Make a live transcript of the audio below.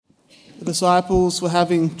the disciples were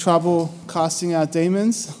having trouble casting out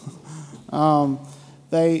demons.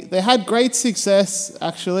 They had great success,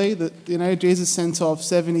 actually. Jesus sent off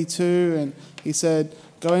 72, and he said,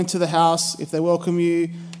 go into the house. If they welcome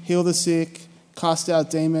you, heal the sick, cast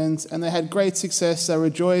out demons. And they had great success. They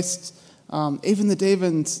rejoiced. Even the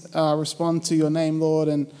demons respond to your name, Lord.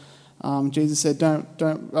 And Jesus said, don't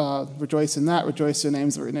rejoice in that. Rejoice, your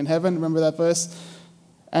names are written in heaven. Remember that verse?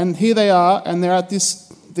 And here they are, and they're at this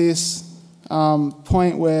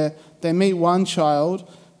point where they meet one child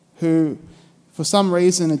who, for some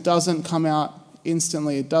reason, it doesn't come out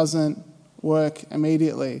instantly. It doesn't work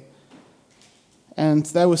immediately. And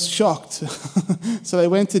they were shocked. So they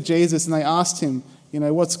went to Jesus and they asked him,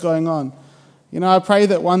 what's going on? I pray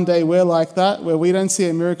that one day we're like that, where we don't see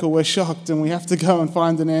a miracle, we're shocked, and we have to go and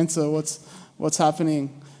find an answer, what's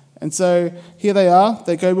happening. And so here they are.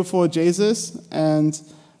 They go before Jesus, and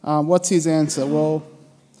what's his answer? Well,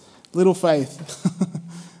 little faith.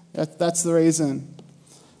 That's the reason.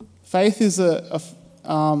 Faith is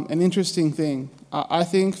an interesting thing. I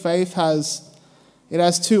think faith has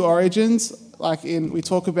two origins. We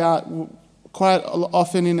talk about quite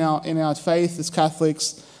often in our faith as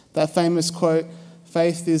Catholics, that famous quote,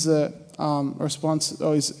 faith is a response,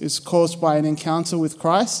 or is caused by an encounter with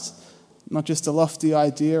Christ, not just a lofty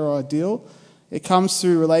idea or ideal. It comes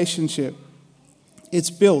through relationship. It's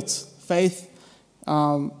built. Faith,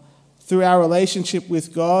 through our relationship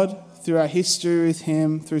with God, through our history with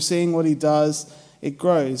him, through seeing what he does, it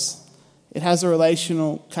grows. It has a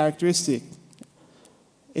relational characteristic.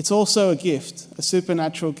 It's also a gift, a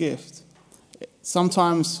supernatural gift.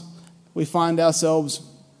 Sometimes we find ourselves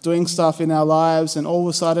doing stuff in our lives, and all of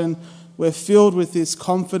a sudden we're filled with this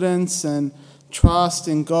confidence and trust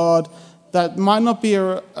in God that might not be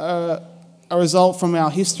a result from our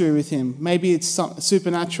history with him. Maybe it's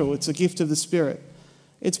supernatural. It's a gift of the Spirit.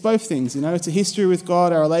 It's both things, It's a history with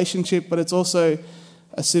God, our relationship, but it's also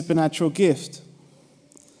a supernatural gift.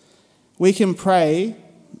 We can pray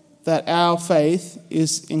that our faith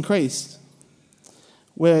is increased.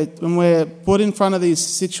 When we're put in front of these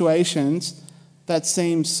situations that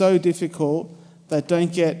seem so difficult, that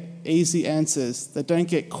don't get easy answers, that don't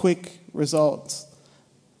get quick results,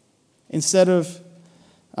 instead of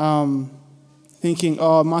thinking,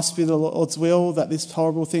 it must be the Lord's will that these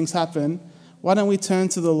horrible things happen, why don't we turn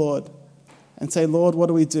to the Lord and say, Lord, what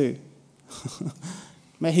do we do?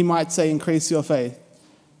 He might say, increase your faith.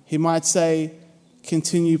 He might say,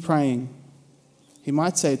 continue praying. He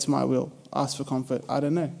might say, it's my will, ask for comfort. I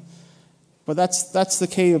don't know. But that's the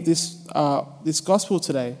key of this gospel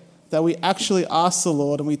today, that we actually ask the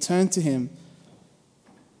Lord and we turn to him.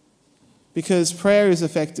 Because prayer is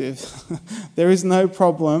effective. There is no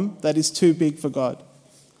problem that is too big for God.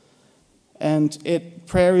 And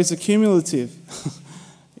prayer is accumulative.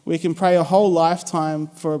 We can pray a whole lifetime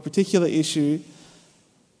for a particular issue,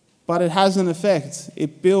 but it has an effect.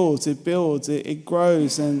 It builds, it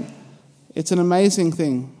grows, and it's an amazing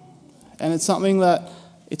thing. And it's something that,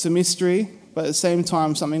 it's a mystery, but at the same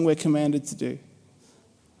time, something we're commanded to do.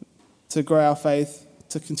 To grow our faith,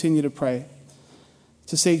 to continue to pray,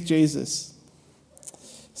 to seek Jesus.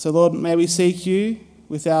 So Lord, may we seek you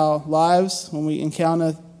with our lives when we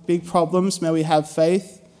encounter big problems. May we have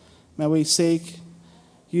faith. May we seek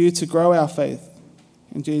you to grow our faith.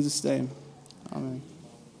 In Jesus' name, amen.